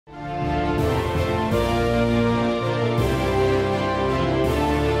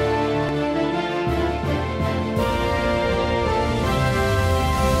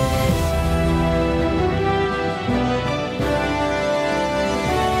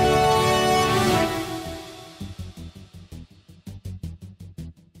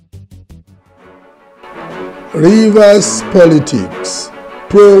Rivers politics.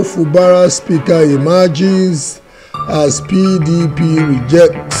 Pro-Fubara speaker emerges as PDP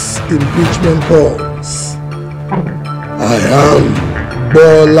rejects impeachment calls. I am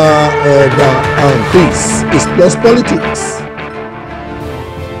Bola Oba, and this is Plus Politics.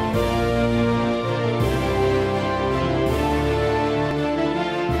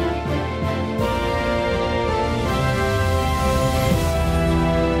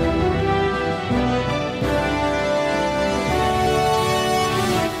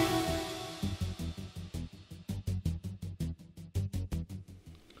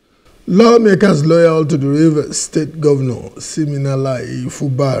 Lawmakers loyal to the Rivers State Governor Siminalayi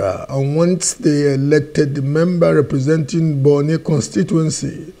Fubara on Wednesday elected the member representing Borno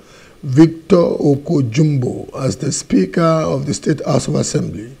constituency, Victor Okojumbo, as the Speaker of the State House of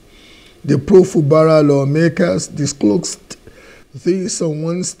Assembly. The pro-Fubara lawmakers disclosed this on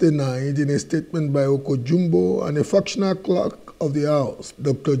Wednesday night in a statement by Okojumbo and a factional clerk of the House,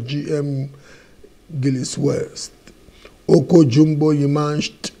 Dr. G.M. Gillis-West. Okojumbo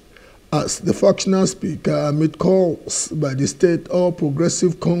emerged as the factional speaker amid calls by the State All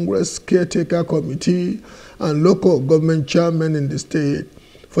Progressive Congress Caretaker Committee and local government chairmen in the state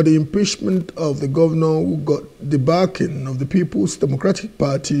for the impeachment of the governor who got the backing of the People's Democratic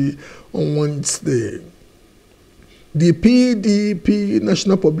Party on Wednesday. The PDP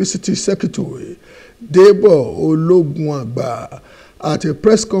National Publicity Secretary, Debo Ologunagba, at a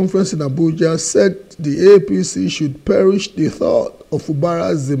press conference in Abuja, said the APC should perish the thought of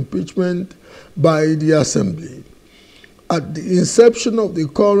Fubara's impeachment by the Assembly. At the inception of the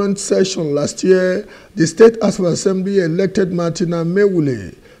current session last year, the State House of Assembly elected Martina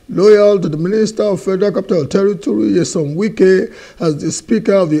Mewule, loyal to the Minister of Federal Capital Territory, Nyesom Wike, as the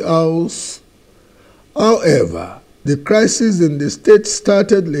Speaker of the House. However, the crisis in the state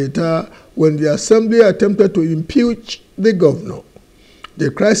started later when the Assembly attempted to impeach the governor. The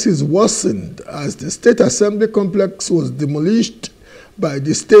crisis worsened as the State Assembly complex was demolished by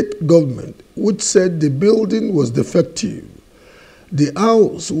the state government, which said the building was defective. The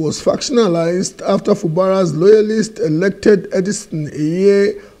House was factionalized after Fubara's loyalist elected Edison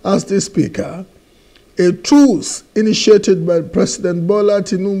Eye as the Speaker. A truce initiated by President Bola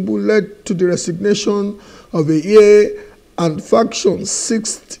Tinubu led to the resignation of Eye, and factions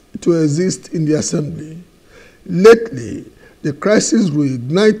ceased to exist in the Assembly. Lately, the crisis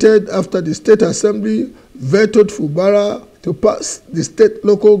reignited after the State Assembly vetoed Fubara to pass the State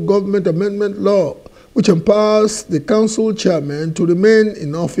Local Government Amendment Law, which empowers the council chairman to remain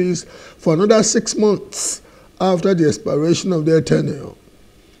in office for another 6 months after the expiration of their tenure,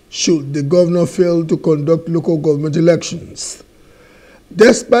 should the governor fail to conduct local government elections.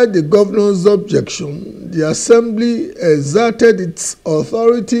 Despite the governor's objection, the Assembly exerted its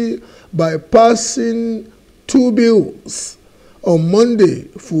authority by passing 2 bills. On Monday,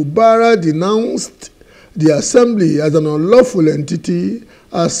 Fubara denounced the Assembly as an unlawful entity,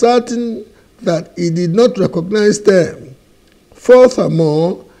 asserting that he did not recognize them.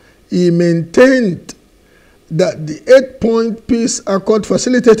 Furthermore, he maintained that the 8-point peace accord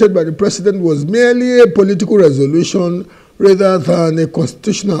facilitated by the president was merely a political resolution rather than a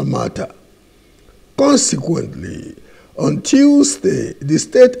constitutional matter. Consequently, on Tuesday, the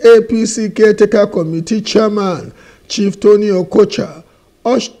State APC Caretaker Committee Chairman, Chief Tony Okocha,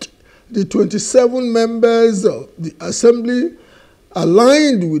 urged the 27 members of the Assembly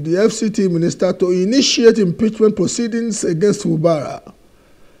aligned with the FCT minister to initiate impeachment proceedings against Fubara.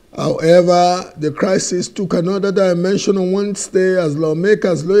 However, the crisis took another dimension on Wednesday as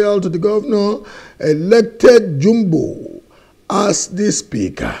lawmakers loyal to the governor elected Jumbo as the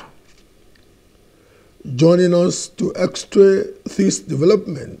Speaker. Joining us to x-ray this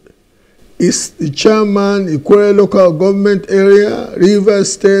development is the chairman, Ikwere Local Government Area,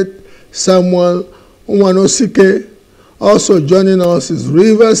 Rivers State, Samuel Nwanosike. Also joining us is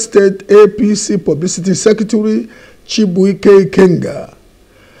Rivers State APC Publicity Secretary, Chibuike Ikenga.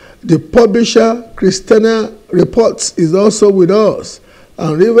 The publisher, Christina Reports, is also with us,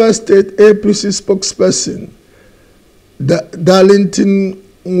 and Rivers State APC spokesperson, Darlington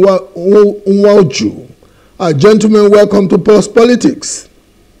Nwauju. Gentlemen, welcome to Post Politics.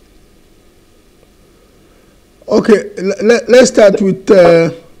 Okay, let's start with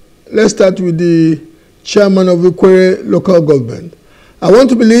the chairman of Ikwere Local Government. I want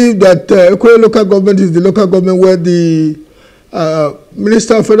to believe that Ikwere Local Government is the local government where the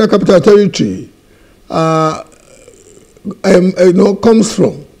Minister of Federal Capital Territory comes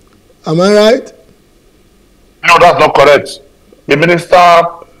from. Am I right? No, that's not correct. The minister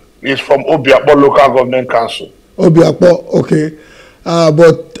is from Obiakpo Local Government Council. Obiakpo, okay.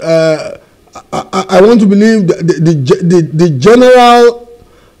 But I want to believe that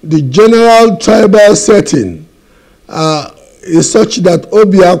the general tribal setting is such that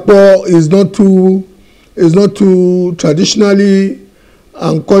Obiakpo is not too traditionally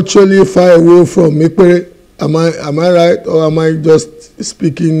and culturally far away from Mekpere. Am I right, or am I just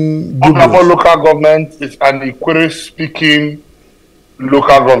speaking gibberish? Obiakpo local government is an Ikwere speaking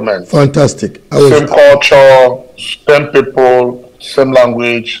local government. Fantastic. Same culture, same people, same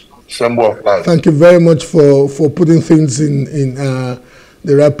language, same way of life. Thank you very much for putting things in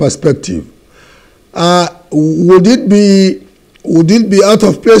the right perspective. Would it be out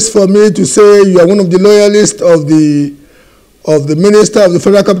of place for me to say you are one of the loyalists of the Minister of the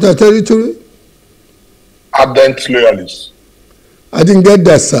Federal Capital Territory? Ardent loyalists. I didn't get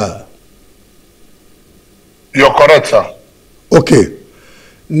that, sir. You're correct, sir. Okay.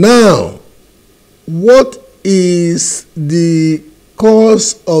 Now, what is the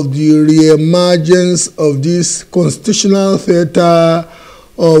cause of the re-emergence of this constitutional theater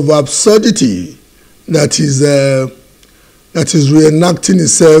of absurdity that is reenacting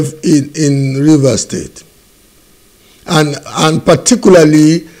itself in Rivers State? And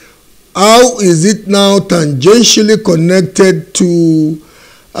particularly, how is it now tangentially connected to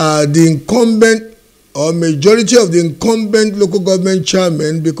the incumbent or majority of the incumbent local government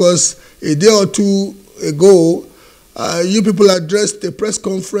chairman? Because a day or two ago, you people addressed a press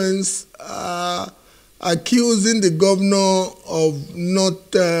conference accusing the governor of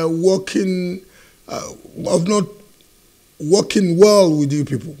not working well with you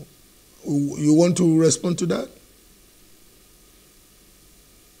people. You want to respond to that?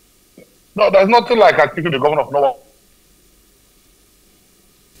 No, there's nothing like accusing the governor of no.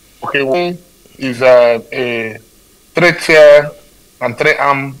 Okay, one is a three-tier and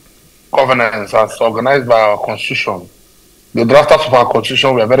three-arm governance as organized by our constitution. The drafters of our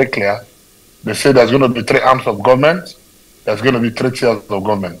constitution were very clear. They say there's going to be three arms of government, there's going to be three tiers of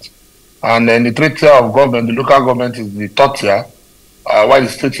government. And then the three tier of government, the local government is the third tier, while the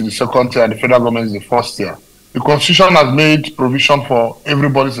state is the second tier, and the federal government is the first tier. The constitution has made provision for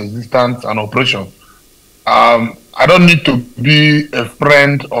everybody's existence and operation. I don't need to be a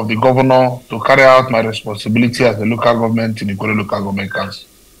friend of the governor to carry out my responsibility as a local government in the Ikore Local Government Council.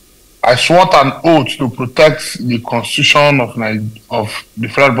 I swore an oath to protect the constitution of the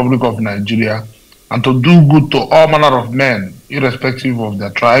Federal Republic of Nigeria and to do good to all manner of men, irrespective of their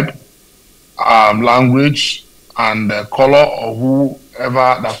tribe, language, and color, or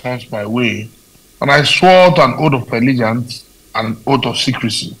whoever that comes my way. And I swore an oath of allegiance and an oath of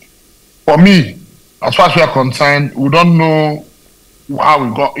secrecy. For me, as far as we are concerned, we don't know how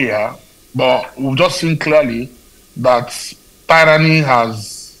we got here, but we've just seen clearly that tyranny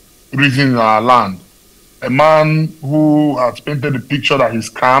has risen in our land. A man who has painted the picture that he's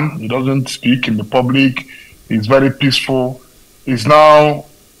calm, he doesn't speak in the public, he's very peaceful, is now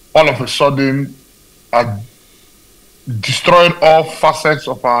all of a sudden destroyed all facets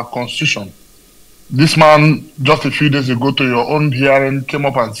of our constitution. This man, just a few days ago to your own hearing, came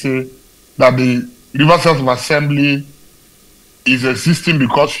up and said that the Rivers House of Assembly is existing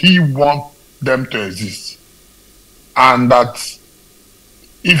because he wants them to exist. And that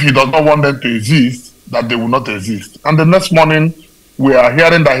if he does not want them to exist, that they will not exist. And the next morning, we are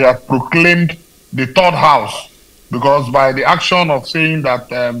hearing that he has proclaimed the third house, because by the action of saying that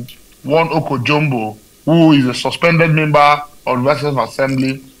one Okojombo, who is a suspended member of the Rivers House of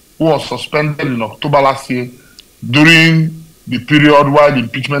Assembly, who was suspended in October last year during the period while the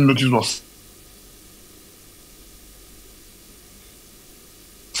impeachment notice was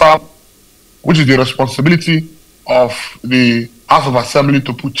served, which is the responsibility of the House of Assembly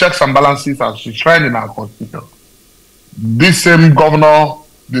to put checks and balances as enshrined in our constitution. This same governor,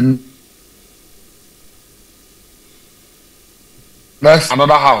 the next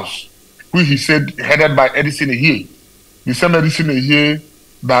another house, which he said headed by Edison Ehie, the same Edison Ehie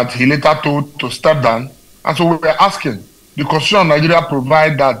that he later told to step down. And so we were asking, the Constitution of Nigeria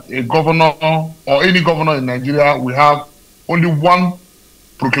provides that a governor or any governor in Nigeria will have only one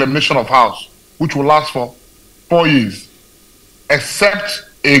proclamation of house, which will last for 4 years, except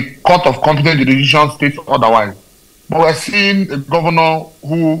a court of competent jurisdiction states otherwise. But we're seeing a governor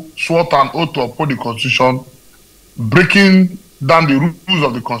who swore an oath to uphold the Constitution, breaking down the rules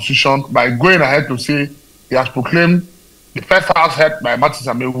of the Constitution by going ahead to say he has proclaimed the first house led by Martin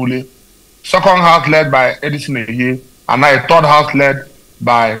Samewule, second house led by Edison Ehie, and now a third house led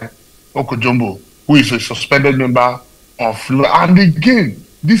by Okojombo, who is a suspended member of law. And again,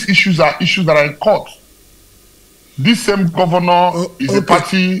 these issues are issues that are in court. This same governor is a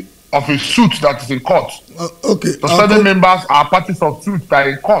party of a suit that is in court. Okay. Suspended members are parties of suits that are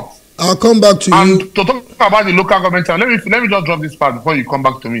in court. I'll come back to and you. And to talk about the local government chairman, let me just drop this part before you come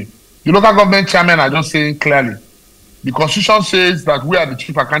back to me. The local government chairman are just saying clearly, the Constitution says that we are the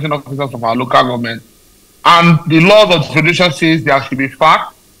chief accounting officers of our local government, and the laws of the Federation says there should be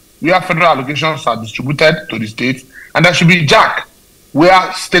FAC, where federal allocations are distributed to the states, and there should be JAC,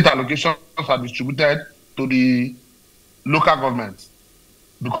 where state allocations are distributed to the local governments,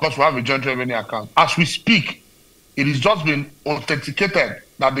 because we have a joint revenue account. As we speak, it has just been authenticated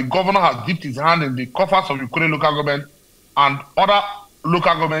that the governor has dipped his hand in the coffers of Ukraine local government and other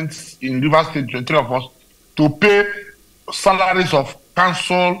local governments in Rivers State, 23 of us, to pay salaries of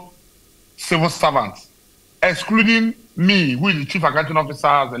council civil servants, excluding me, who is the chief accounting officer,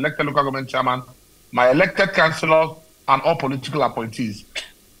 as elected local government chairman, my elected councillors, and all political appointees.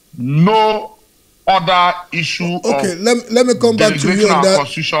 No other issue. Okay, let me come back to you on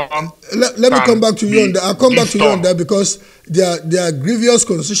that. Let me come back to you on that. I'll come back to you on that because there are grievous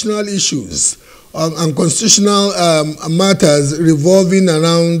constitutional issues and constitutional matters revolving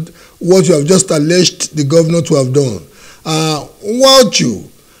around what you have just alleged the governor to have done. Nwauju,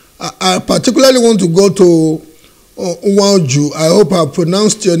 I particularly want to go to Nwauju. I hope I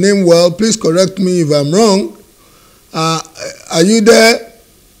pronounced your name well. Please correct me if I'm wrong. Are you there?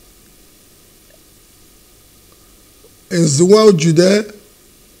 Is Nwauju there?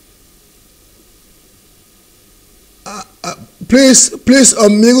 Please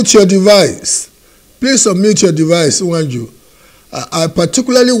unmute your device. Please unmute your device, Nwauju. I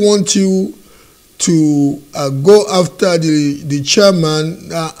particularly want you to go after the chairman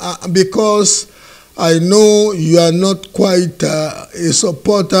because I know you are not quite a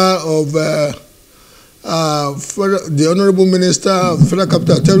supporter of the Honorable Minister of Federal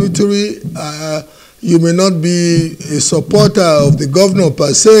Capital Territory. You may not be a supporter of the governor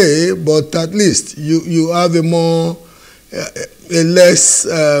per se, but at least you have a less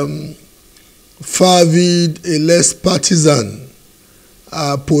fervid, a less partisan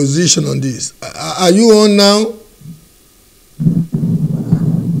position on this. Are you on now?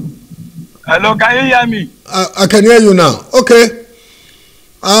 Hello, can you hear me? I can hear you now. Okay.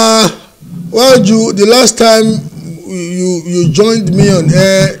 Well, the last time you joined me on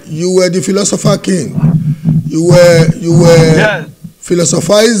air, you were the philosopher king. You were yes,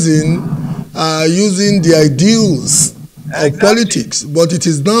 philosophizing using the ideals of politics, but it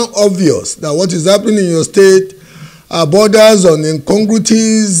is now obvious that what is happening in your state borders on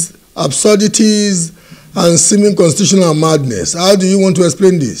incongruities, absurdities, and seeming constitutional madness. How do you want to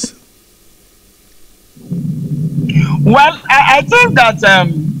explain this? Well, I think that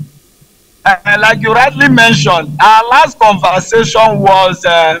like you rightly mentioned, our last conversation was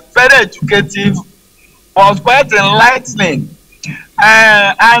very educative, was quite enlightening,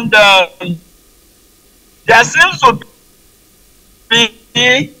 and there seems to be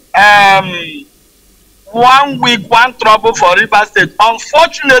 1 week, one trouble for Rivers State.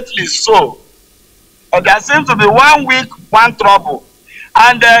 Unfortunately so. There seems to be 1 week, one trouble.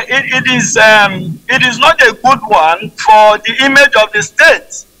 And it is not a good one for the image of the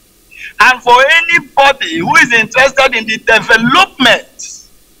state. And for anybody who is interested in the development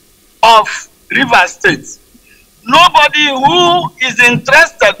of Rivers State. Nobody who is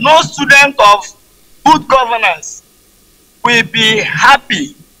interested, no student of good governance, will be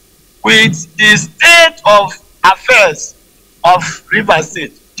happy with the state of affairs of Rivers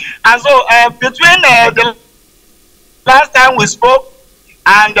State. And so between the last time we spoke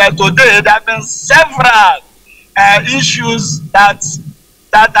and today, there have been several issues that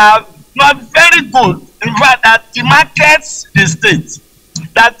are not very good. In fact, that demarcates the state,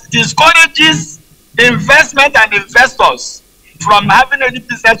 that discourages investment and investors from having any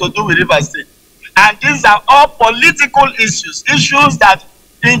business to do with Rivers State. And these are all political issues, issues that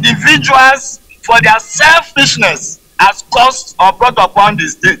individuals, for their selfishness, has caused or brought upon the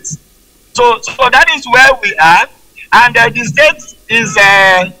state. So that is where we are. And the state is,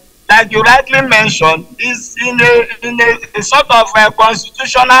 like you rightly mentioned, is in a sort of a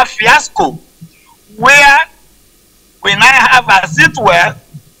constitutional fiasco, where we now have, as it were,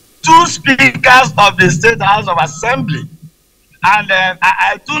 2 speakers of the State House of Assembly. And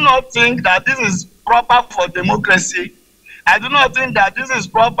I do not think that this is proper for democracy. I do not think that this is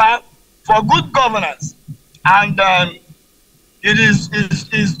proper for good governance. And it is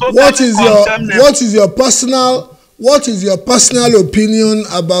totally what is your personal opinion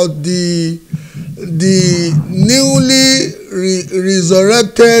about the newly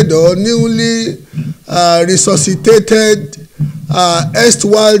resurrected or newly resuscitated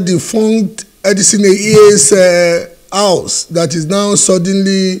erstwhile defunct Edison EA's house that is now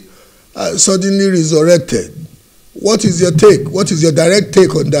suddenly resurrected? What is your take? What is your direct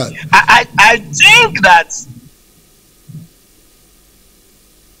take on that? I think that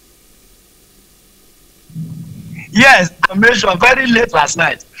yes, I mentioned very late last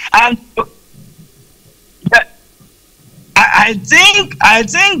night, and I think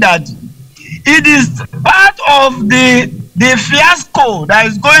that it is part of the fiasco that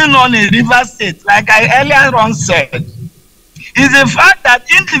is going on in Rivers State. Like I earlier on said, is the fact that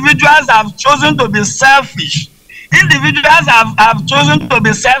individuals have chosen to be selfish. Individuals have chosen to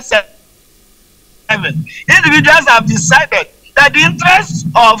be self-serving. Individuals have decided that the interests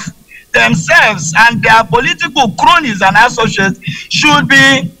of themselves and their political cronies and associates should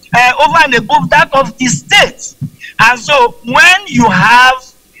be over and above that of the state. And so when you have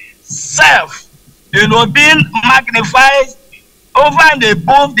self, being magnified over and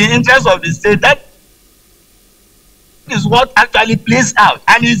above the interests of the state, that is what actually plays out,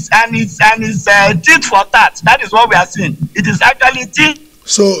 and it's tit for tat. That is what we are seeing. It is actually tit.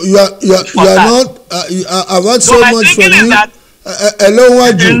 So you are not. I've heard so much from you. Hello,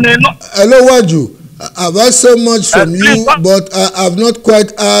 Waju. I've heard so much from you, but I've not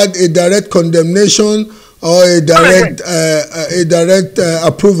quite had a direct condemnation or a direct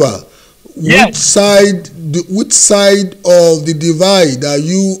approval. Yes. Which side of the divide are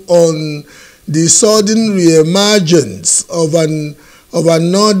you on? The sudden re-emergence of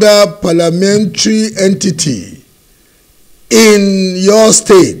another parliamentary entity in your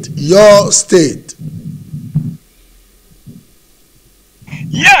state.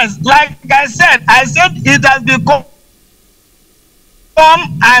 Yes, like I said it has become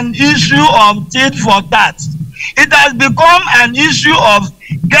an issue of tit for tat. It has become an issue of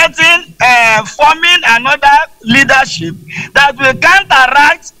forming another leadership that will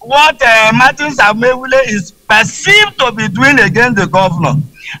counteract what Martin Samewule is perceived to be doing against the governor.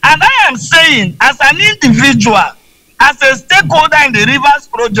 And I am saying, as an individual, as a stakeholder in the Rivers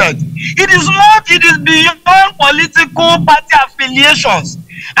project, it is beyond political party affiliations.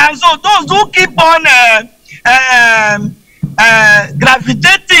 And so those who keep on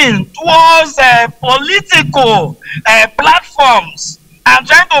gravitating towards political platforms and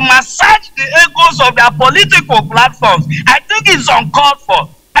trying to massage the egos of their political platforms, I think it's uncalled for.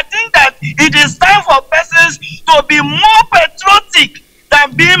 I think that it is time for persons to be more patriotic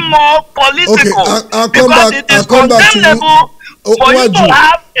than being more political. Okay, I'll come back to you.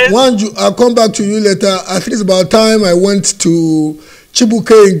 Wanju, I'll come back to you later. I think it's about time I went to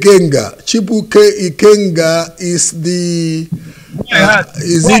Chibuke Ikenga. Chibuke Ikenga is the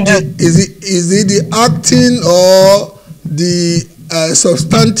is he the acting or the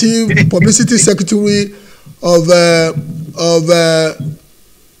substantive publicity secretary of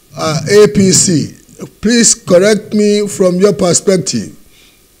APC? Please correct me from your perspective.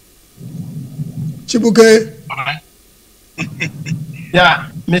 Chibuke? Yeah,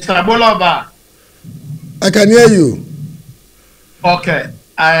 Mr. Boloba. I can hear you. Okay,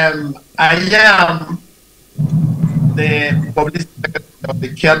 I am the publicity secretary of the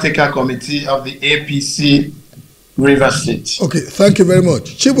caretaker committee of the APC Rivers State. Okay, thank you very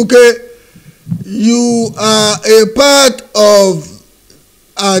much. Chibuke, you are a part of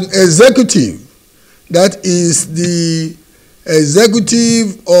an executive that is the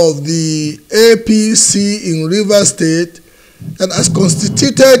executive of the APC in Rivers State that has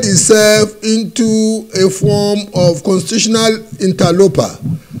constituted itself into a form of constitutional interloper.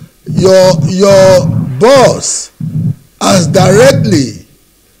 Your boss has directly,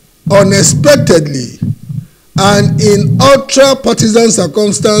 unexpectedly, and in ultra-partisan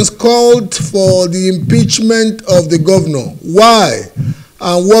circumstance called for the impeachment of the governor. Why?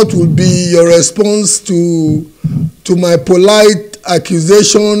 And what would be your response to my polite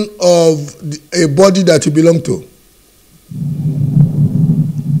accusation of a body that you belong to?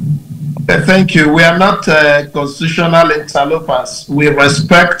 Thank you. We are not constitutional interlopers. We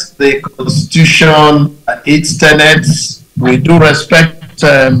respect the Constitution, its tenets. We do respect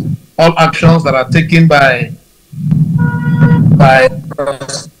all actions that are taken by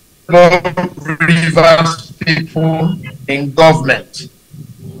Rivers people in government.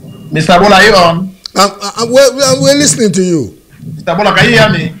 Mr. Bola, are you on? We're listening to you. Mr. Bola, can you hear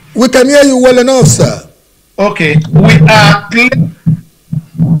me? We can hear you well enough, sir. Okay. We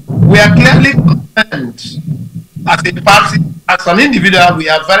are clearly concerned as a party, as an individual. We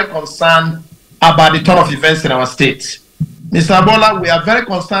are very concerned about the turn of events in our state. Mr. Bola, we are very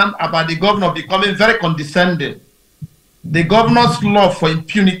concerned about the governor becoming very condescending. The governor's love for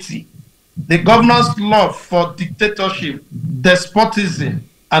impunity, the governor's love for dictatorship, despotism,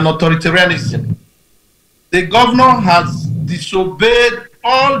 and authoritarianism. The governor has disobeyed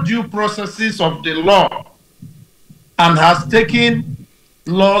all due processes of the law. and has taken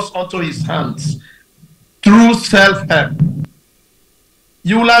laws onto his hands through self-help.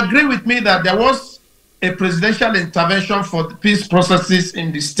 You will agree with me that there was a presidential intervention for the peace processes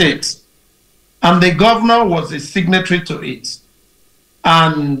in the states, and the governor was a signatory to it.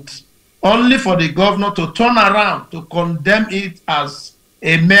 And only for the governor to turn around to condemn it as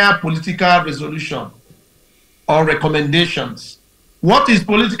a mere political resolution or recommendations. What is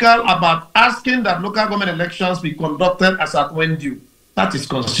political about asking that local government elections be conducted as at when due? That is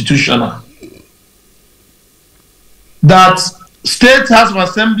constitutional. That State House of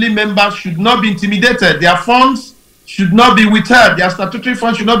Assembly members should not be intimidated. Their funds should not be withheld. Their statutory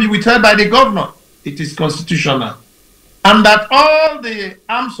funds should not be withheld by the governor. It is constitutional. And that all the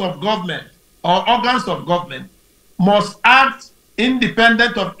arms of government or organs of government must act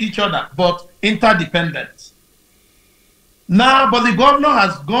independent of each other, but interdependent. Now, but the governor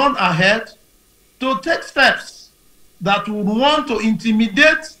has gone ahead to take steps that would want to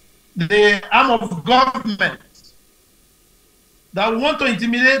intimidate the arm of government, that would want to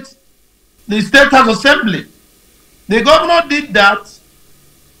intimidate the State House Assembly. The governor did that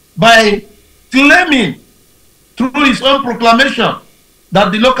by claiming through his own proclamation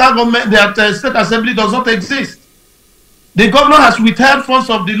that the local government, that State Assembly does not exist. The governor has withheld funds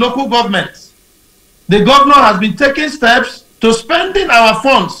of the local governments. The governor has been taking steps to spending our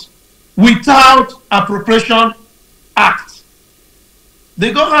funds without appropriation act.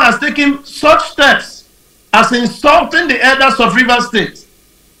 The governor has taken such steps as insulting the elders of Rivers State,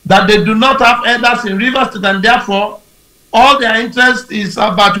 that they do not have elders in Rivers State, and therefore all their interest is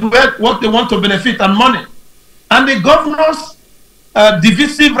about what they want to benefit and money. And the governor's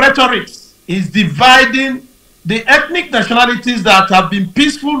divisive rhetoric is dividing the ethnic nationalities that have been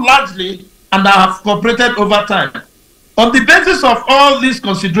peaceful largely and that have cooperated over time. On the basis of all these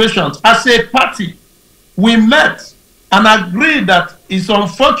considerations, as a party, we met and agreed that it's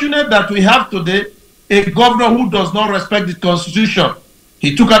unfortunate that we have today a governor who does not respect the Constitution.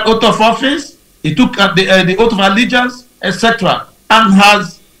 He took an oath of office, he took the oath of allegiance, etc., and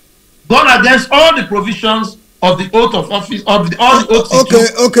has gone against all the provisions of the oath of office, of the, all the oaths.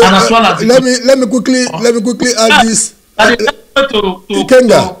 Okay. And as well as let me quickly add this. To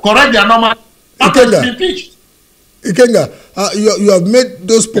correct their normal. Impeached. Ikenga, you have made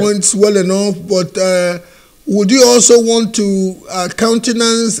those points well enough, but would you also want to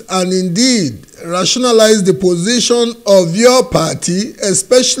countenance and indeed rationalize the position of your party,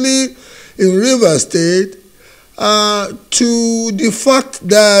 especially in Rivers State, to the fact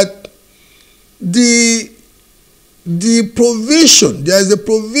that the provision, there is a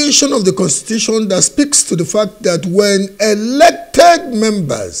provision of the Constitution that speaks to the fact that when elected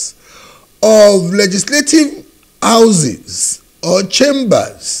members of legislative houses or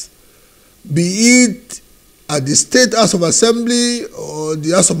chambers, be it at the State House of Assembly or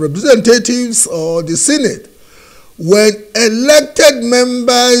the House of Representatives or the Senate, when elected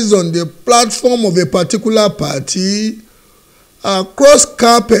members on the platform of a particular party cross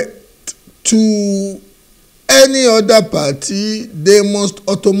carpet to any other party, they must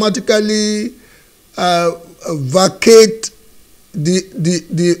automatically vacate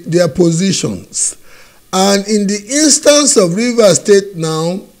their positions. And in the instance of Rivers State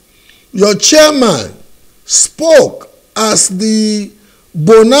now, your chairman spoke as the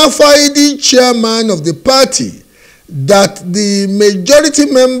bona fide chairman of the party that the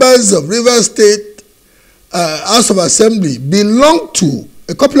majority members of Rivers State House of Assembly belong to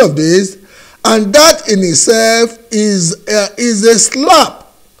a couple of days, and that in itself is a slap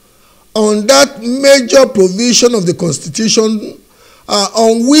on that major provision of the Constitution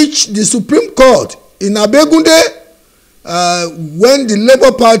on which the Supreme Court in Abegunde, when the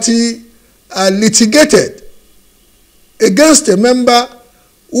Labour Party litigated against a member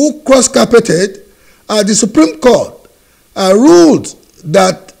who cross-carpeted, the Supreme Court ruled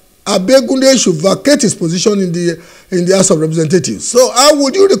that Abegunde should vacate his position in the House of Representatives. So how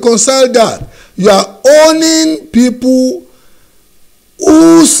would you reconcile that? You are owning people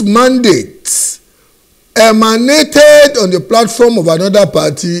whose mandates emanated on the platform of another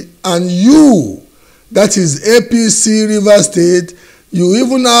party, and you, that is APC Rivers State, you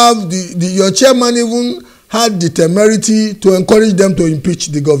even have your chairman even had the temerity to encourage them to impeach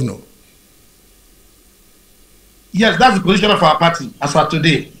the governor. Yes, that's the position of our party as of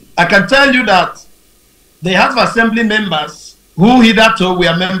today. I can tell you that the House of Assembly members who hitherto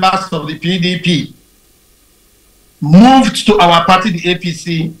were members of the PDP moved to our party, the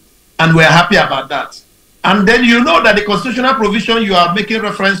APC, and we're happy about that. And then you know that the constitutional provision you are making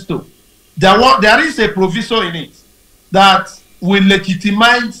reference to, there is a proviso in it that will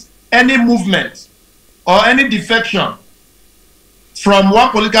legitimize any movement or any defection from one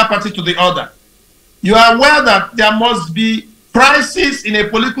political party to the other, you are aware that there must be crisis in a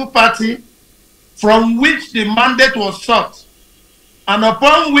political party from which the mandate was sought and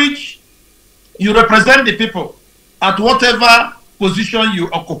upon which you represent the people at whatever position you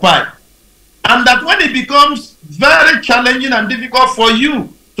occupy. And that when it becomes very challenging and difficult for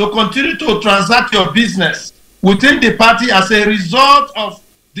you to continue to transact your business within the party as a result of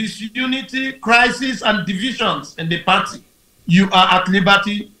disunity, crisis, and divisions in the party, you are at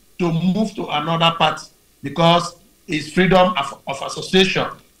liberty to move to another party because it's freedom of association.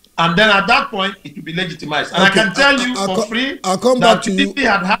 And then at that point, it will be legitimized. And okay, I can tell you for free I'll come back to you.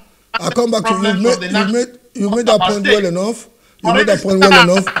 I'll come back to you. You've made that point well enough. You made that point well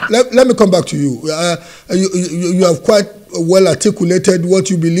enough. Let me come back to you. You have quite well articulated what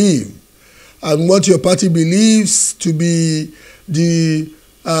you believe and what your party believes to be the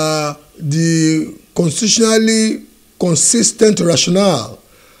constitutionally consistent rationale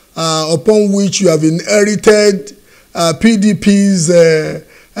upon which you have inherited PDP's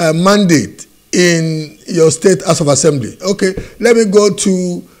mandate in your state House of Assembly. Okay, let me go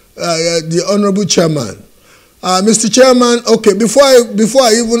to the Honorable Chairman. Mr. Chairman, okay, before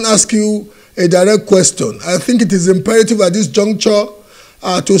I even ask you a direct question, I think it is imperative at this juncture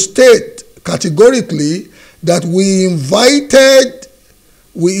to state categorically that we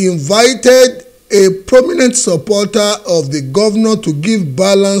invited a prominent supporter of the governor to give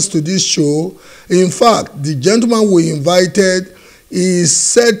balance to this show. In fact, the gentleman we invited is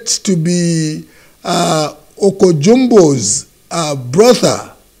said to be Okojumbo's brother.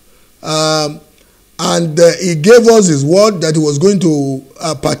 And he gave us his word that he was going to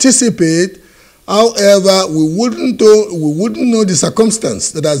participate. However, we wouldn't know the circumstance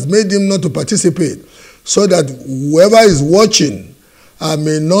that has made him not to participate, so that whoever is watching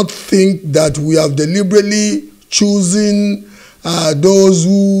may not think that we have deliberately chosen those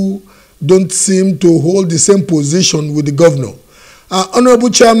who don't seem to hold the same position with the governor.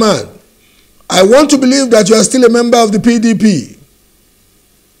 Honorable Chairman, I want to believe that you are still a member of the PDP.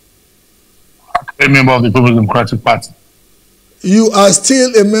 A member of the People's Democratic Party. You are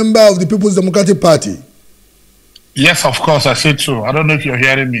still a member of the People's Democratic Party? Yes, of course, I said so. I don't know if you're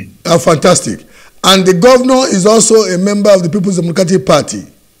hearing me. Fantastic. And the governor is also a member of the People's Democratic Party?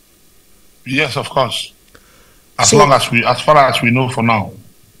 Yes, of course. As far as we know for now.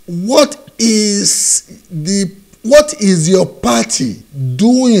 What is your party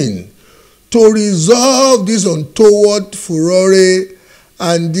doing to resolve this untoward furore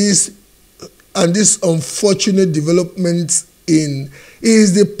and this unfortunate developments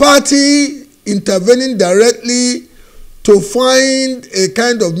is the party intervening directly to find a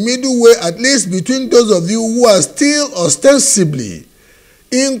kind of middle way, at least between those of you who are still ostensibly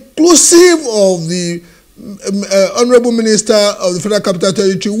inclusive of the Honorable Minister of the Federal Capital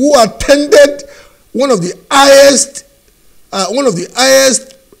Territory, who attended one of the highest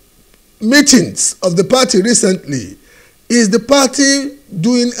meetings of the party recently? Is the party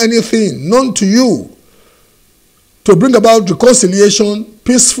doing anything known to you to bring about reconciliation,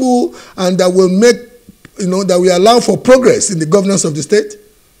 peaceful, and that will make, that will allow for progress in the governance of the state?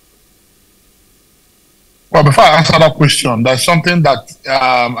 Well, before I answer that question, there's something that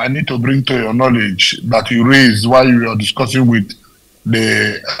I need to bring to your knowledge that you raised while you were discussing with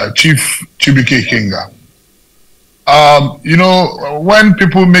the Chief Chibike Kenga. When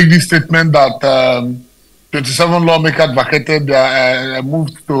people make this statement that 27 lawmakers vacated their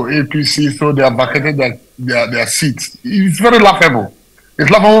moved to APC, so they have vacated their seats. It's very laughable. It's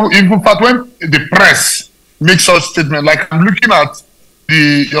laughable. In fact, when the press makes such statement, like I'm looking at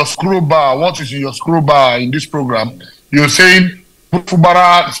your scroll bar, what is in your scroll bar in this program, you're saying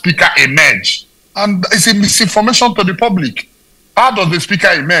Fubara speaker emerge, and it's a misinformation to the public. How does the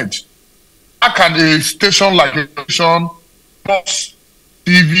speaker emerge? How can a station like a station, Fox,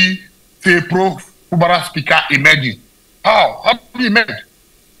 TV, say pro Fubara speaker emerging? How do you emerge?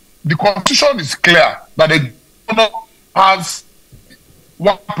 The constitution is clear that the governor has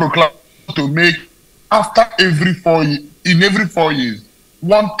one proclamation to make after every 4 years, in every 4 years,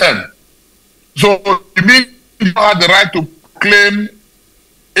 1 term. So it means you have the right to claim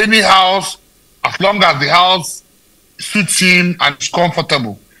any house as long as the house suits him and is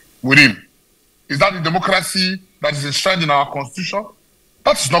comfortable with him. Is that the democracy that is enshrined in our constitution?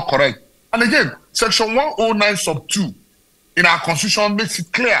 That is not correct. And again, Section 109 sub 2 in our constitution makes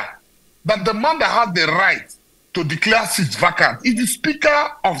it clear that the man that has the right to declare seats vacant is the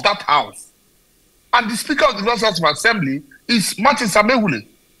Speaker of that house. And the Speaker of the House of Assembly is Martin Samehule.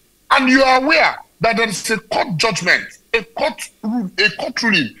 And you are aware that there is a court judgment, a court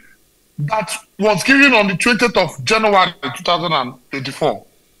ruling that was given on the 20th of January 2024,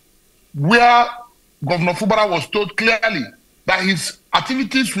 where Governor Fubara was told clearly that his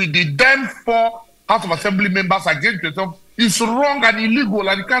activities with the then 4 House of Assembly members against himself is wrong and illegal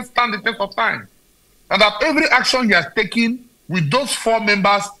and he can't stand the test of time. And that every action he has taken with those 4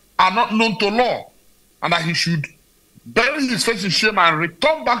 members are not known to law. And that he should bury his face in shame and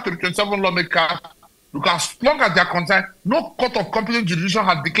return back to the 27 lawmakers, because as long as they are concerned, no court of competent jurisdiction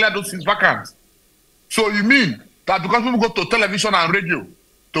has declared those seats vacant. So you mean that because people go to television and radio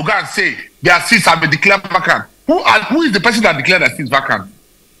to go and say their seats have been declared vacant, who is the person that declared their seats vacant?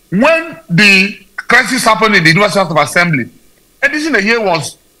 When the crisis happened in the University House of Assembly, Edison here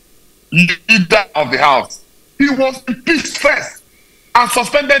was leader of the House. He was impeached first and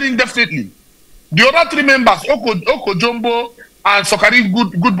suspended indefinitely. The other 3 members, Oko Jumbo and Sokari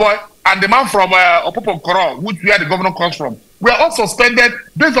Good Boy, and the man from Opopo Koro, where the governor comes from, were all suspended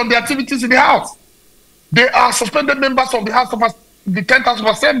based on their activities in the House. They are suspended members of the House of the 10th House of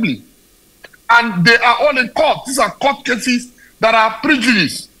Assembly. And they are all in court. These are court cases that are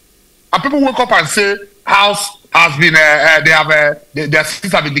prejudice. And people wake up and say, House has been, their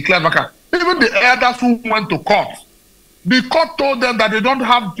seats have been declared vacant. Even the elders who went to court, the court told them that they don't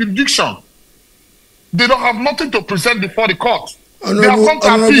have jurisdiction. They don't have nothing to present before the court. They have come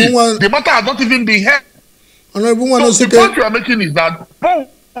to appeal. The matter has not even been heard. So the point you are making is that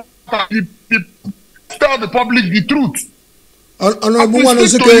tell the public the truth. I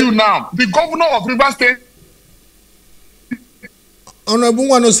speak to you now. The governor of Rivers State,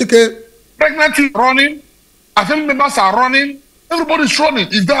 pregnancy running, assembly members are running, everybody's running.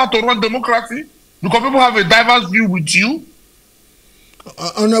 Is that how to run democracy? Because people have a diverse view with you.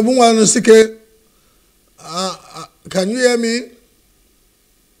 Can you hear me?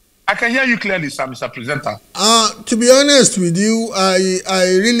 I can hear you clearly, sir, Mr. Presenter. To be honest with you,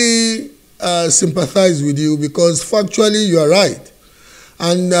 I really sympathize with you, because factually you are right.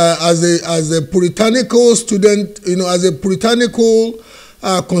 And as a puritanical student, as a puritanical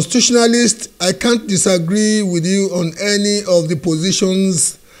constitutionalist, I can't disagree with you on any of the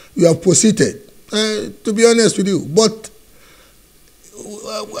positions you have posited, to be honest with you. But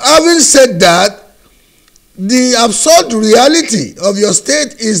having said that, the absurd reality of your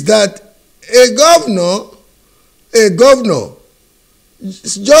state is that a governor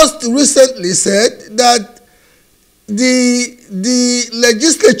just recently said that the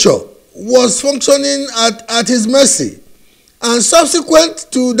legislature was functioning at his mercy, and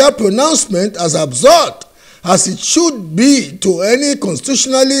subsequent to that pronouncement, as absurd as it should be to any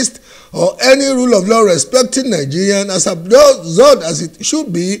constitutionalist or any rule of law respecting Nigerian, as absurd as it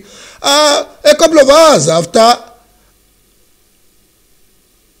should be, a couple of hours after,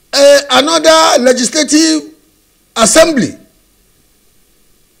 another legislative assembly,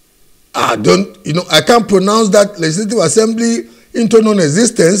 I can't pronounce that legislative assembly into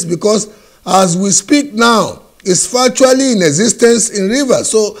non-existence, because as we speak now, it's virtually in existence in Rivers.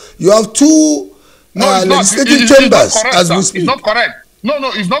 So you have 2 legislative chambers as we speak. It's not correct.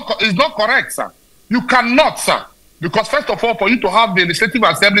 No, it's not correct, sir. You cannot, sir. Because first of all, for you to have the legislative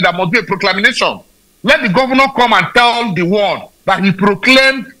assembly, there must be a proclamation. Let the governor come and tell the world that he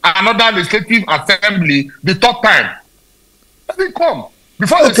proclaimed another legislative assembly the 3rd time. Let it come.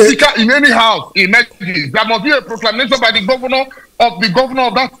 Before the speaker in any house emerges, there must be a proclamation by the governor of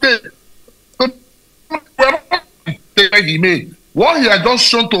that state. So he made. What he has just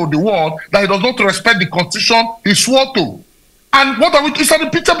shown to the world, that he does not respect the constitution he swore to. And what are we? It's an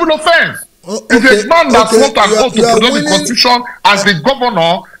impeachable offense. If a man that swore an oath to protect the constitution as the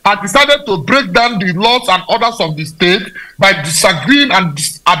governor has decided to break down the laws and orders of the state by disagreeing and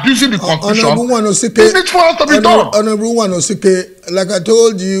abusing the constitution, it needs for us to be done. Honorable Wanosike, like I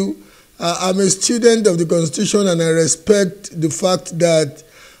told you, I'm a student of the constitution, and I respect the fact that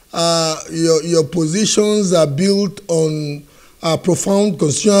your positions are built on profound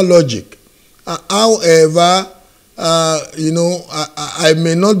constitutional logic. However, I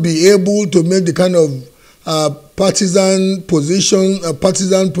may not be able to make the kind of partisan position,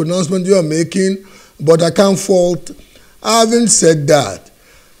 partisan pronouncement you are making, but I can't fault. Having said that,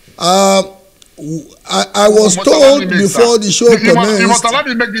 I was told before the show commenced. You must allow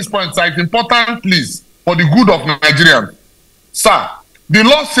me to make this point, sir. It's important, please, for the good of Nigerians. Sir, the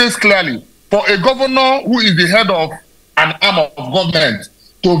law says clearly, for a governor who is the head of an arm of government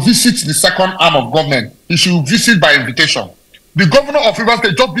to visit the second arm of government, he should visit by invitation. The governor of Rivers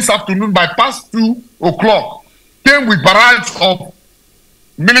State just this afternoon, by past 2 o'clock, came with barrage of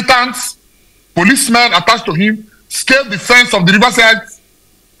militants, policemen attached to him, scaled the fence of the Riverside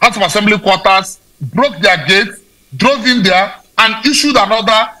House of Assembly quarters, broke their gates, drove in there, and issued an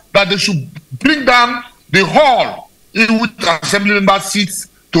order that they should bring down the hall in which assembly members sit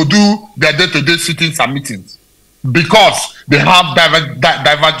to do their day-to-day sittings and meetings, because they have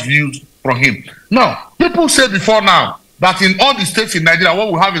diverse views from him. Now, people say before now that in all the states in Nigeria,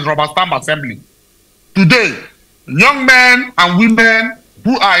 what we have is rubber stamp assembly. Today, young men and women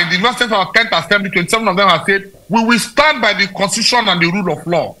who are in the University of 10th Assembly, 27 of them have said, we will stand by the Constitution and the rule of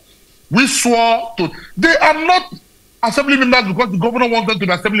law. We swore to. They are not assembly members because the governor wants them to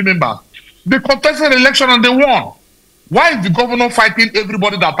be assembly members. They contested an election and they won. Why is the governor fighting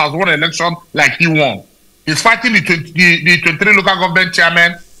everybody that has won an election like he won? He's fighting the 23 local government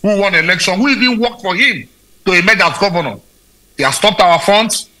chairmen who won an election, who even worked for him to emerge as governor. He has stopped our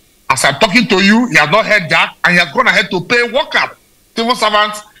funds. As I'm talking to you, he has not heard that, and he has gone ahead to pay workers, civil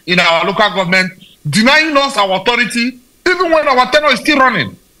servants in our local government, denying us our authority, even when our tenure is still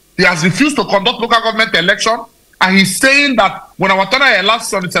running. He has refused to conduct local government election, and he's saying that when our tenure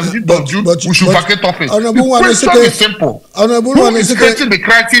elapses on the 17th of June, we should vacate office. The question is simple. Who is facing the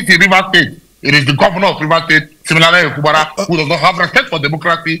crisis in River State? It is the governor of River State, similarly Kubara, who does not have respect for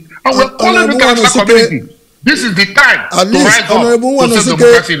democracy, and we're calling the international community. This is the time to rise up to save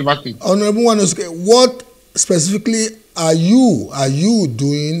democracy in River State. Honorable Wanosuke, what specifically are you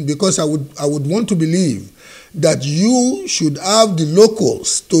doing? Because I would want to believe that you should have the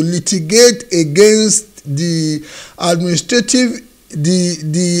locals to litigate against the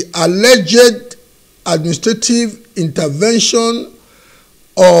alleged administrative intervention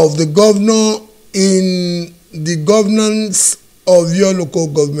of the governor in the governance of your local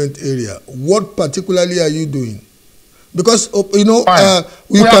government area. What particularly are you doing? Because we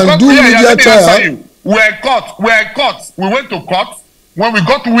can do media trial. We are caught. We went to court when we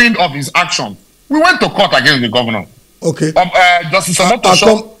got wind of his action. We went to court against the governor. Okay. Justice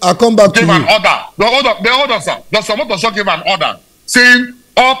Omotosho I'll come back gave to an you. order. Sir. Justice Omotosho gave an order saying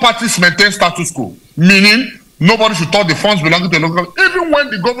all parties maintain status quo, meaning nobody should touch the funds belonging to the local. Even when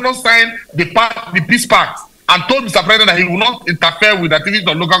the governor signed the peace pact and told Mr. President that he will not interfere with the activities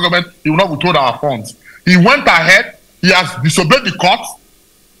of local government, he will not withhold our funds. He went ahead. He has disobeyed the court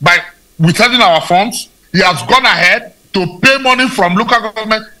by withholding our funds. He has gone ahead to pay money from local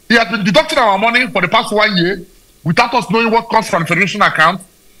government. He has been deducting our money for the past 1 year without us knowing what comes from the federation account.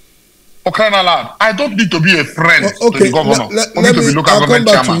 For crying out loud, I don't need to be a friend to the governor.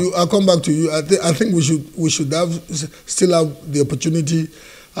 I'll come back to you. I think we should still have the opportunity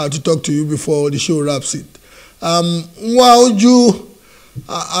to talk to you before the show wraps it.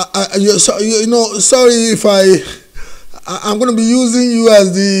 Sorry if I'm going to be using you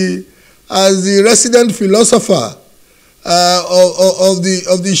as the resident philosopher of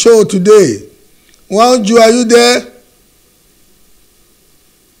the show today. Wauju, are you there?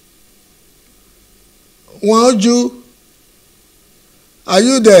 Wauju, are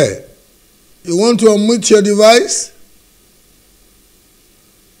you there? You want to unmute your device?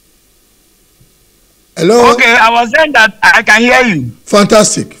 Hello? Okay, I was saying that I can hear you.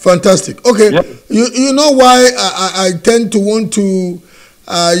 Fantastic. Okay, yep. You know why I tend to want to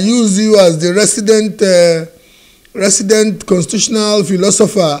use you as the resident constitutional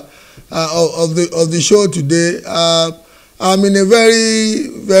philosopher of the show today. I'm in a very,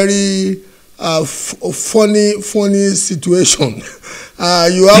 very funny situation.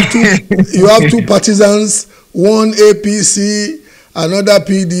 You have two partisans, one APC, another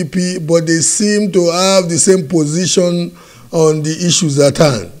PDP, but they seem to have the same position on the issues at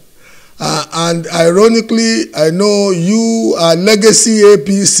hand. And ironically, I know you are legacy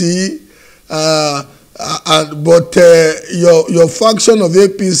APC, but your faction of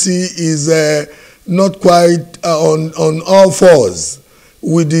APC is not quite on all fours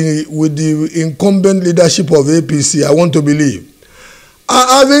with the incumbent leadership of APC, I want to believe.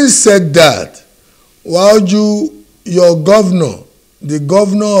 Having said that, your governor, the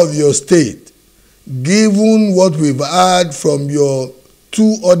governor of your state, given what we've heard from your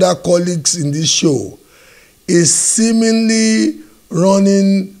two other colleagues in this show, is seemingly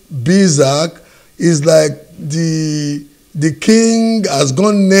running berserk. Is like the king has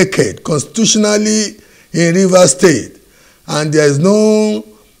gone naked constitutionally in Rivers State, and there is no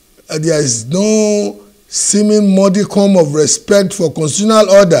seeming modicum of respect for constitutional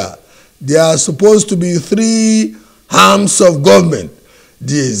order. There are supposed to be three arms of government: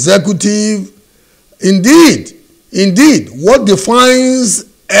 the executive. Indeed, what defines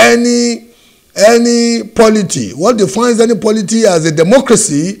any polity? What defines any polity as a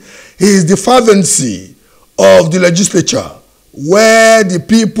democracy is the fervency of the legislature, where the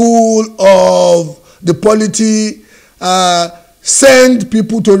people of the polity send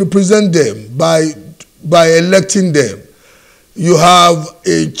people to represent them by electing them. You have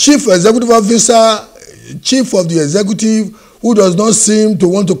a chief executive officer, chief of the executive, who does not seem to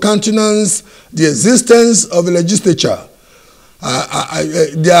want to countenance the existence of a legislature.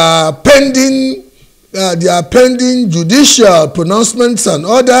 There are pending judicial pronouncements and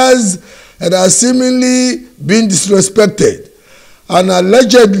orders that are seemingly being disrespected. And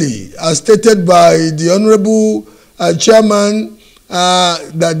allegedly, as stated by the Honorable Chairman,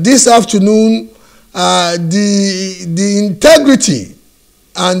 that this afternoon, the integrity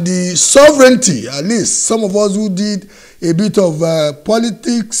and the sovereignty, at least some of us who did a bit of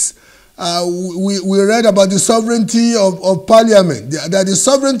politics, we read about the sovereignty of Parliament, that the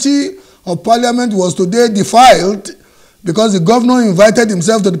sovereignty of Parliament was today defiled because the governor invited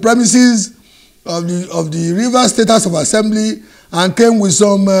himself to the premises of the Rivers State House of Assembly and came with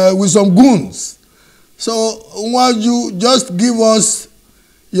some goons. So, why don't you just give us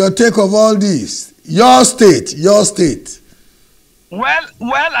your take of all this? Your state. Well,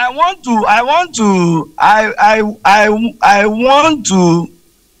 I want to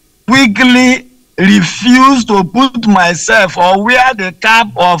quickly refuse to put myself or wear the cap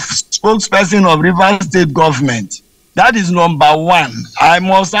of spokesperson of Rivers State government. That is number one. I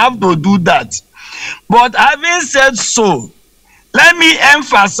must have to do that. But having said so, let me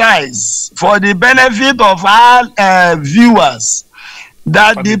emphasize for the benefit of our viewers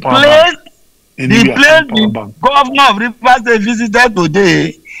that the place the governor of Rivers State visited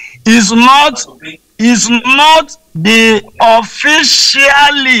today is not the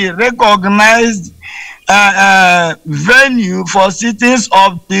officially recognized venue for sittings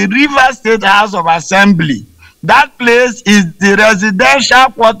of the Rivers State House of Assembly. That place is the residential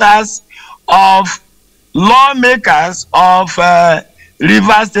quarters of lawmakers of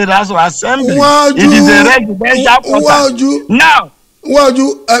Rivers State House of Assembly. It is a residential quarter. Now,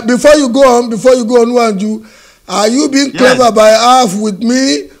 before you go on, Nwanju, are you being clever by half with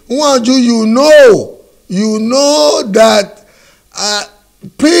me? Nwanju, you know that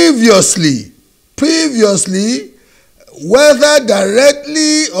previously, whether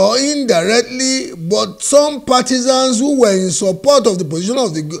directly or indirectly, but some partisans who were in support of the position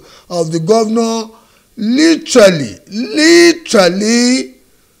of the governor literally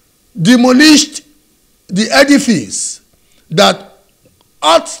demolished the edifice that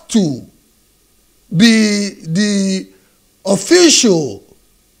ought to be the official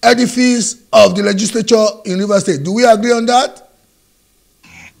edifice of the legislature in Rivers State. Do we agree on that?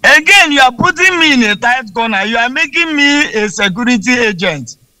 Again, you are putting me in a tight corner. You are making me a security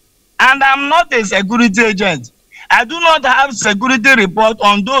agent. And I'm not a security agent. I do not have security report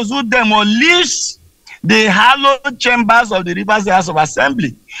on those who demolish the hallowed chambers of the Rivers State House of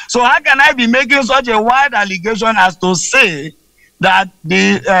Assembly. So how can I be making such a wide allegation as to say that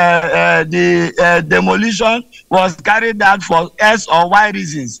the demolition was carried out for X or Y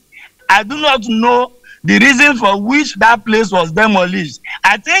reasons? I do not know the reason for which that place was demolished.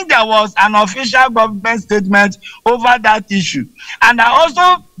 I think there was an official government statement over that issue. And I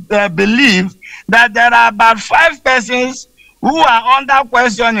also believe that there are about 5 persons who are under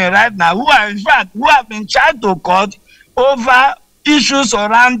questioning right now, who have been charged to court over issues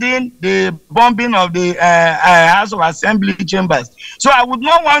surrounding the bombing of the House of Assembly chambers. So I would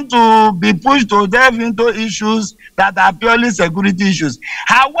not want to be pushed to delve into issues that are purely security issues.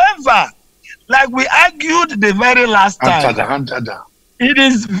 However, like we argued the very last time, it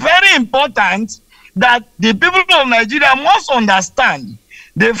is very important that the people of Nigeria must understand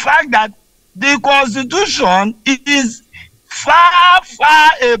the fact that the Constitution is far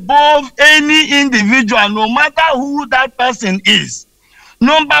above any individual, no matter who that person is.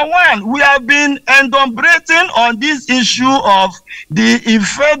 Number one, we have been enumerating on this issue of the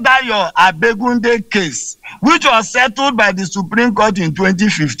Ifedayo Abegunde case, which was settled by the Supreme Court in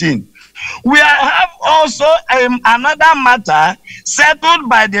 2015. We have also another matter settled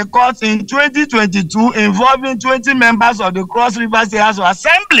by the court in 2022 involving 20 members of the Cross River State House of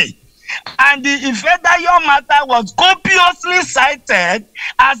Assembly. And the Ifedayo matter was copiously cited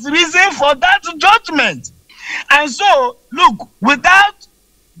as reason for that judgment. And so, look, without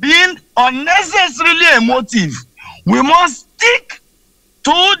being unnecessarily emotive, we must stick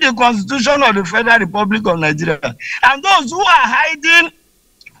to the Constitution of the Federal Republic of Nigeria. And those who are hiding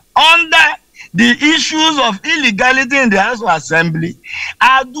under the issues of illegality in the House of Assembly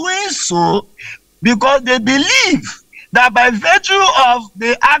are doing so because they believe that by virtue of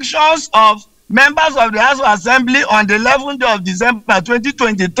the actions of members of the House of Assembly on the 11th day of December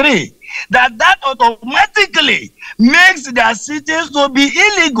 2023, that automatically makes their sittings to be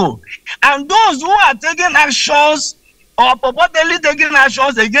illegal. And those who are taking actions or purportedly taking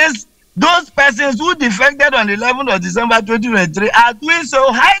actions against those persons who defected on the 11th of December 2023 are doing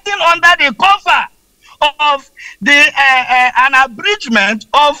so hiding under the cover of the an abridgment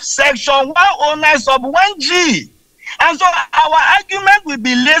of section 109 sub 1G. And so our argument will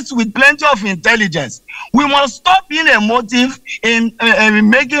be laced with plenty of intelligence. We must stop being emotive in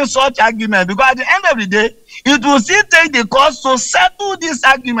making such argument, because at the end of the day, it will still take the courts to settle this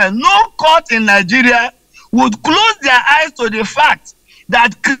argument. No court in Nigeria would close their eyes to the fact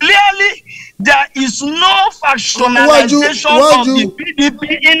that clearly there is no factionalization of the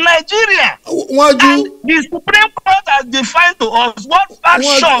PDP in Nigeria. And the Supreme Court has defined to us what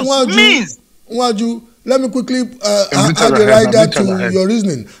factions means. Waju, let me quickly add the rider to your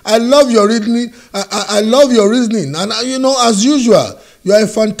reasoning. I love your reasoning. I love your reasoning. And, you know, as usual, you are a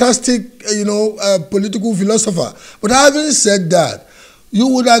fantastic, political philosopher. But having said that, you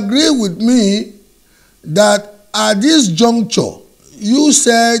would agree with me that at this juncture, you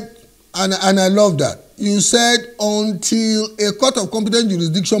said, and I love that, you said until a court of competent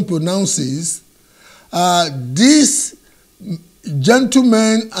jurisdiction pronounces, these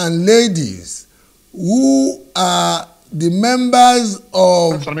gentlemen and ladies who are the members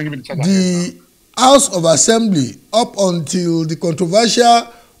of the House of Assembly up until the controversial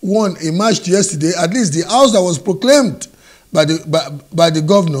one emerged yesterday, at least the house that was proclaimed by the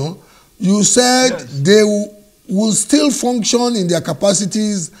governor, you said yes, they will still function in their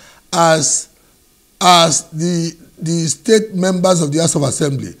capacities as the state members of the House of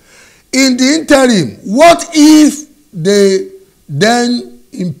Assembly. In the interim, what if they then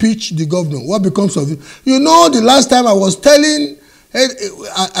impeach the governor? What becomes of it? You know, the last time I was telling,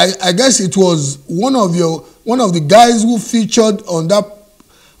 I guess it was one of the guys who featured on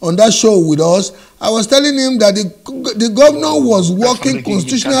that show with us. I was telling him that the governor was walking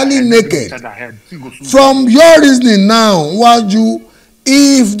constitutionally naked. From your reasoning now, Waju,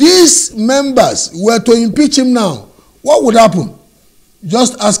 if these members were to impeach him now, what would happen?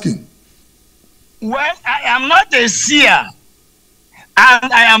 Just asking. Well, I am not a seer,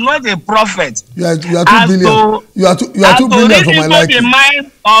 and I am not a prophet. You are too brilliant. You are too brilliant for my liking. The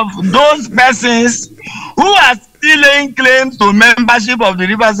mind of those persons who are still laying claims to membership of the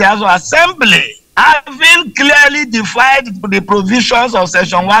Rivers House of Assembly, having clearly defied the provisions of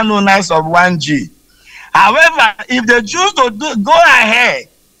section 109 of 1G. However, if they choose to go ahead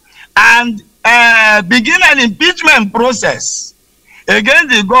and begin an impeachment process against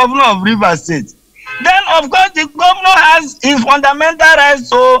the governor of Rivers State, then of course the governor has his fundamental rights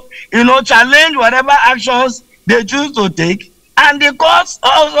to challenge whatever actions they choose to take, and the courts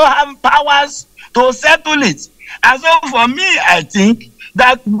also have powers to settle it. And so for me, I think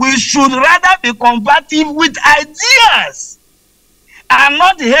that we should rather be combative with ideas and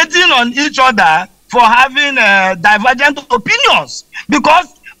not hating on each other for having divergent opinions,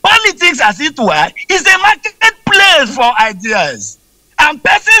 because politics, as it were, is a marketplace for ideas. And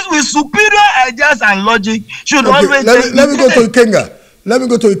persons with superior ideas and logic should always... Let me go to Ikenga. Let me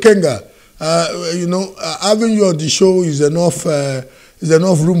go to Ikenga. Having you on the show is enough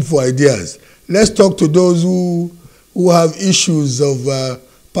room for ideas. Let's talk to those who have issues of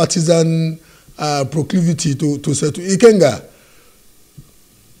partisan proclivity to settle. Ikenga,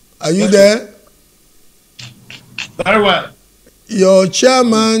 are you there? Very well. Your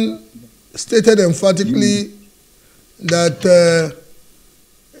chairman stated emphatically that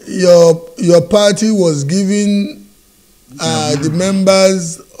your party was giving the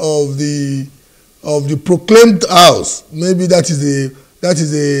members of the proclaimed house, maybe that is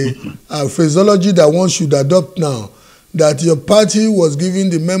a phraseology that one should adopt now, that your party was giving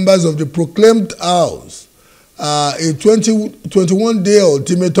the members of the proclaimed house a 21-day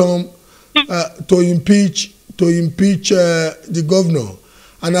ultimatum to impeach the governor.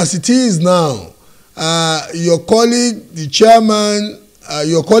 And as it is now, your colleague, the chairman,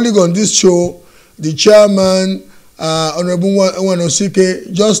 your colleague on this show, the chairman, Honorable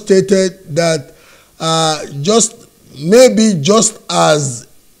Nwanosike, just stated that just as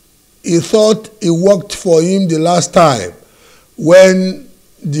he thought it worked for him the last time when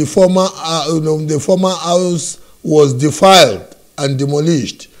the former house was defiled and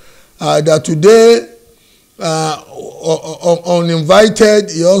demolished, that today, uninvited,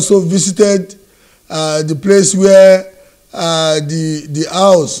 he also visited the place where the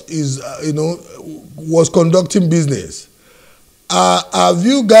house is, was conducting business. Have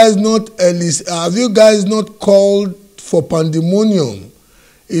you guys not called for pandemonium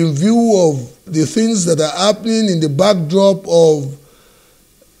in view of the things that are happening in the backdrop of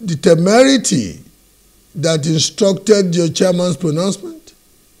the temerity that instructed your chairman's pronouncement?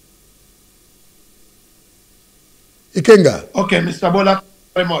 Ikenga. Okay, Mr. Bola.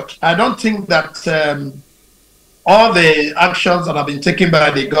 very much. I don't think that all the actions that have been taken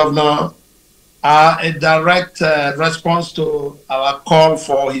by the governor are a direct response to our call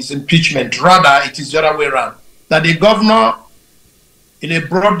for his impeachment. Rather, it is the other way around. That the governor, in a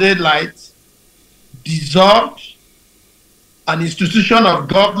broad daylight, dissolved an institution of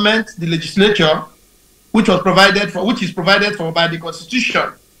government, the legislature, which is provided for by the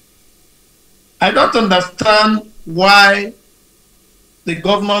Constitution. I don't understand why the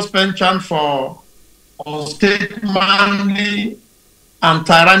governor's penchant for unstatesmanly and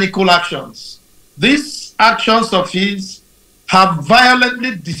tyrannical actions. These actions of his have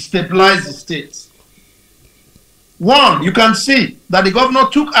violently destabilized the state. One, you can see that the governor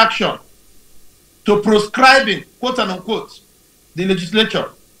took action to proscribing, quote and unquote, the legislature.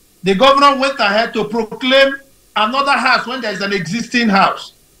 The governor went ahead to proclaim another house when there is an existing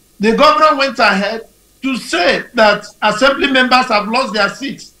house. The governor went ahead to say that assembly members have lost their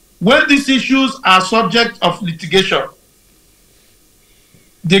seats when these issues are subject of litigation.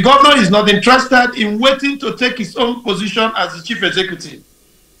 The governor is not interested in waiting to take his own position as the chief executive.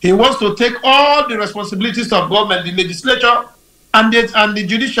 He wants to take all the responsibilities of government, the legislature, and the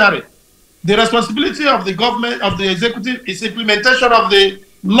judiciary. The responsibility of the government, of the executive, is implementation of the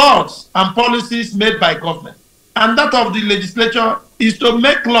laws and policies made by government. And that of the legislature is to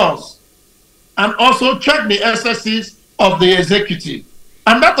make laws and also check the excesses of the executive.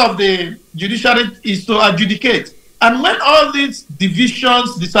 And that of the judiciary is to adjudicate. And when all these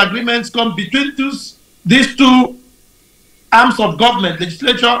divisions, disagreements come between these two arms of government,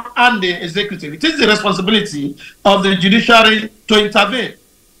 legislature and the executive, it is the responsibility of the judiciary to intervene.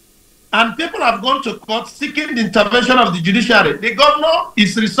 And people have gone to court seeking the intervention of the judiciary. The governor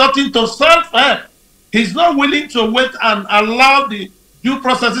is resorting to self-help. He's not willing to wait and allow the due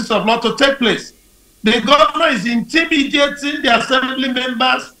processes of law to take place. The governor is intimidating the assembly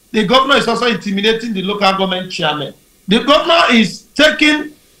members. The governor is also intimidating the local government chairman. The governor is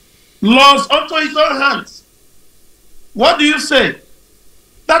taking laws onto his own hands. What do you say?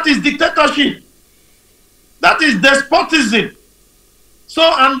 That is dictatorship. That is despotism. So,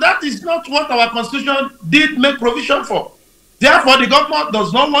 and that is not what our constitution did make provision for. Therefore, the governor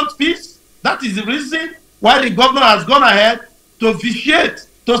does not want peace. That is the reason why the governor has gone ahead to vitiate,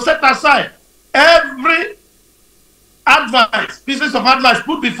 to set aside every advice, pieces of advice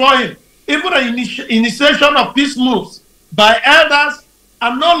put before him, even the initiation of peace moves by elders,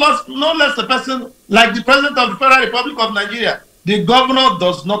 and no less a person like the President of the Federal Republic of Nigeria. The governor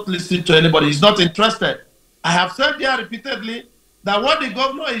does not listen to anybody. He's not interested. I have said here repeatedly that what the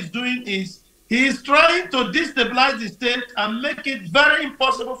governor is doing is he is trying to destabilize the state and make it very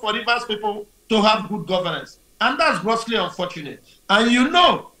impossible for Rivers people to have good governance. And that's grossly unfortunate. And you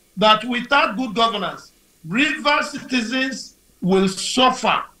know that without good governance, Rivers citizens will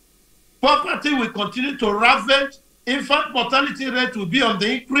suffer. Poverty will continue to ravage. Infant mortality rate will be on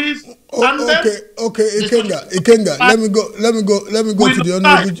the increase. Ikenga. Let me go to the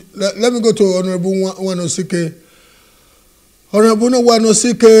honorable. Let me go to Honorable Wanosike. Honorable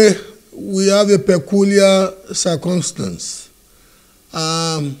Wanosike, we have a peculiar circumstance.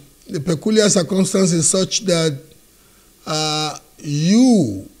 The peculiar circumstance is such that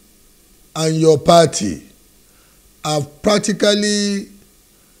you and your party have practically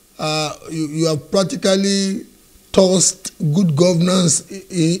you have practically tossed good governance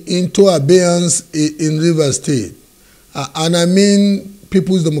into abeyance in Rivers State. And I mean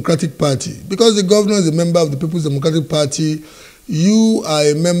People's Democratic Party. Because the governor is a member of the People's Democratic Party, you are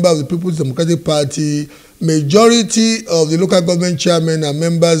a member of the People's Democratic Party, majority of the local government chairmen are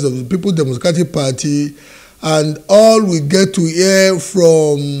members of the People's Democratic Party, and all we get to hear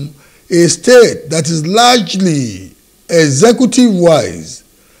from a state that is largely executive-wise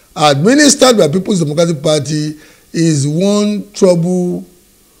administered by People's Democratic Party is one trouble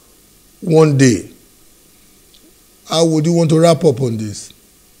one day. How would you want to wrap up on this?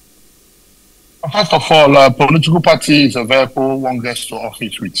 First of all, political party is a vehicle one gets to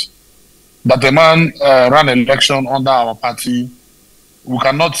office with. But the man ran an election under our party. We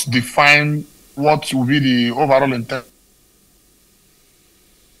cannot define what will be the overall intention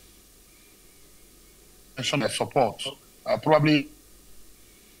of support. Probably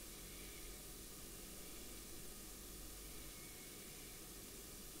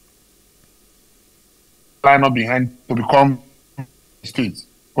line up behind to become state.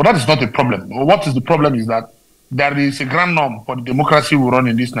 But that is not a problem. What is the problem is that there is a grand norm for the democracy we run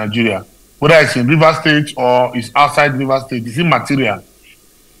in this Nigeria, whether it's in Rivers State or it's outside Rivers State, it's immaterial.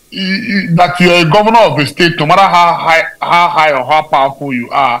 That you're a governor of a state, no matter how high or how powerful you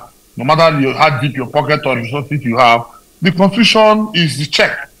are, no matter how deep your pocket or resources you have, The Constitution is the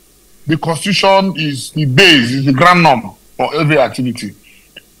check. The Constitution is the base, is the grand norm for every activity.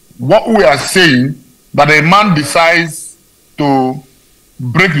 What we are saying, that a man decides to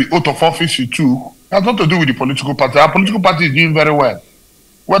break the oath of office he took, has nothing to do with the political party. Our political party is doing very well.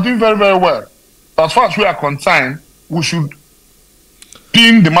 We're doing very, very well. As far as we are concerned, we should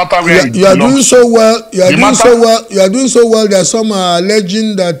pin the matter where it belongs. You are doing so well. You are doing so well. You are doing so well. There are some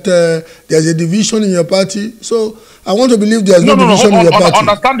alleging that there's a division in your party. So I want to believe there's no division in your party.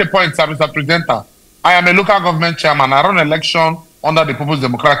 Understand the point, sir, Mr. Presenter. I am a local government chairman. I run an election under the People's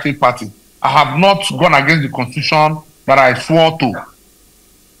Democratic Party. I have not gone against the Constitution that I swore to.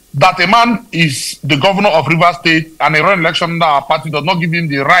 That a man is the governor of Rivers State and a run election under our party does not give him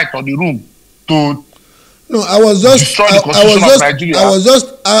the right or the room to destroy the Constitution of Nigeria. I was just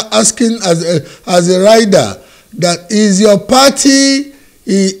asking as a rider, that is your party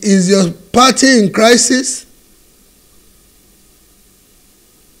in crisis?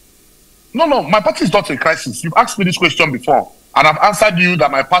 No, my party is not in crisis. You've asked me this question before, and I've answered you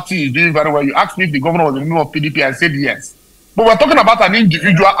that my party is doing very well. You asked me if the governor was a member of PDP, I said yes. But we're talking about an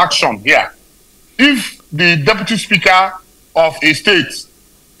individual action here. If the deputy speaker of a state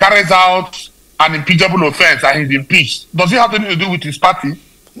carries out an impeachable offense and he's impeached, does it have anything to do with his party?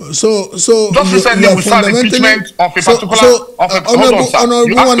 So just recently we saw an impeachment of a particular So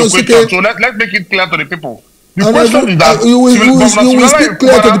let's make it clear to the people. The question is that you will speak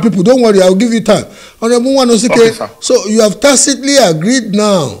clear to the people. Don't worry, I'll give you time. Honorable Wanosike, okay, so you have tacitly agreed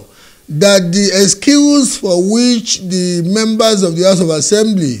now that the excuse for which the members of the House of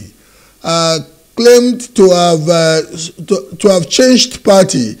Assembly claimed to have changed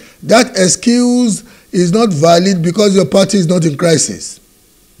party, that excuse is not valid because your party is not in crisis.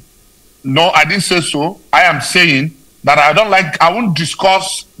 No, I didn't say so. I am saying that I won't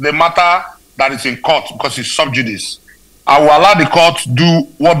discuss the matter that is in court because it's sub judice. I will allow the court to do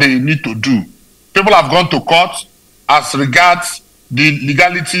what they need to do. People have gone to court as regards the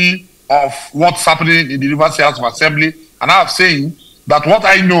legality of what's happening in the Rivers House of Assembly, and I am saying that what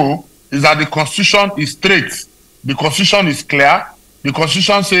I know is that the Constitution is straight. The Constitution is clear. The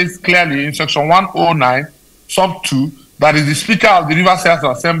Constitution says clearly in Section 109, sub 2, that is the Speaker of the Rivers House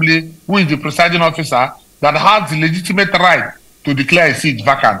of Assembly, who is the presiding officer, that has the legitimate right to declare a seat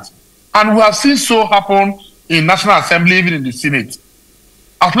vacant. And we have seen so happen in National Assembly, even in the Senate.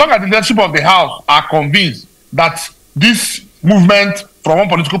 As long as the leadership of the House are convinced that this movement from one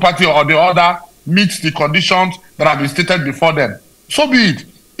political party or the other meets the conditions that have been stated before them, so be it.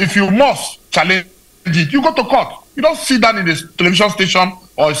 If you must challenge it, you go to court. You don't sit down in a television station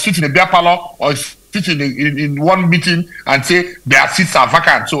or sit in a beer parlor or sit in one meeting and say their seats are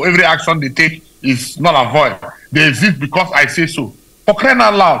vacant, so every action they take is null and void. They exist because I say so. For crying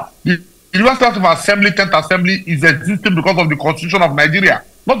out loud, the University of Assembly, 10th Assembly is existing because of the Constitution of Nigeria,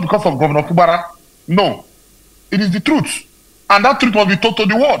 not because of Governor Fubara. No. It is the truth. And that truth must be told to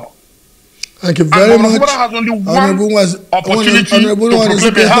the world. Thank you very much. Fubara has only one opportunity to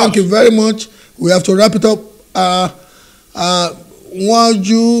proclaim the House. Thank you very much. We have to wrap it up.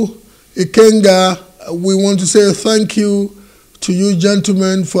 Nwaju Ikenga, we want to say thank you to you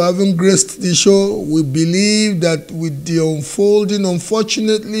gentlemen for having graced the show. We believe that with the unfolding,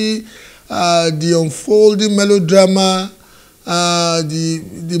 unfortunately, the unfolding melodrama,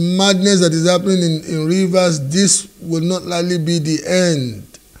 the madness that is happening in Rivers, this will not likely be the end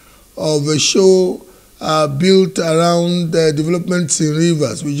of a show built around developments in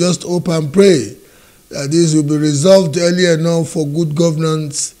Rivers. We just hope and pray that this will be resolved early enough for good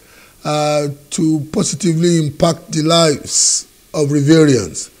governance to positively impact the lives of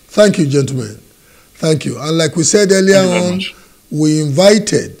Riverians. Thank you, gentlemen. Thank you. And like we said earlier on, we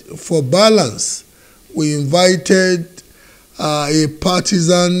invited, for balance, we invited a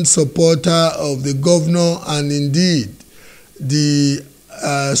partisan supporter of the governor and indeed the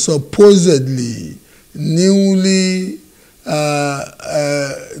supposedly newly,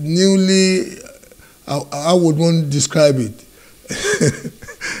 how would one describe it?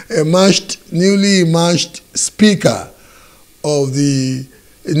 Newly emerged speaker of the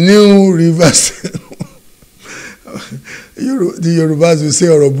new Rivers. The Yorubas will say,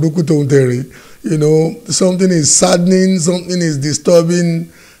 "Orobruku tontere." You know, something is saddening, something is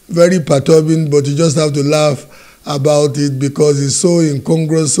disturbing, very perturbing, but you just have to laugh about it because it's so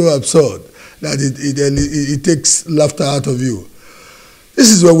incongruous, so absurd that it takes laughter out of you.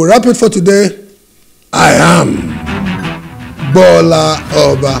 This is where we wrap it for today. I am Bola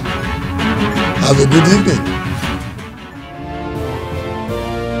Oba. Have a good evening.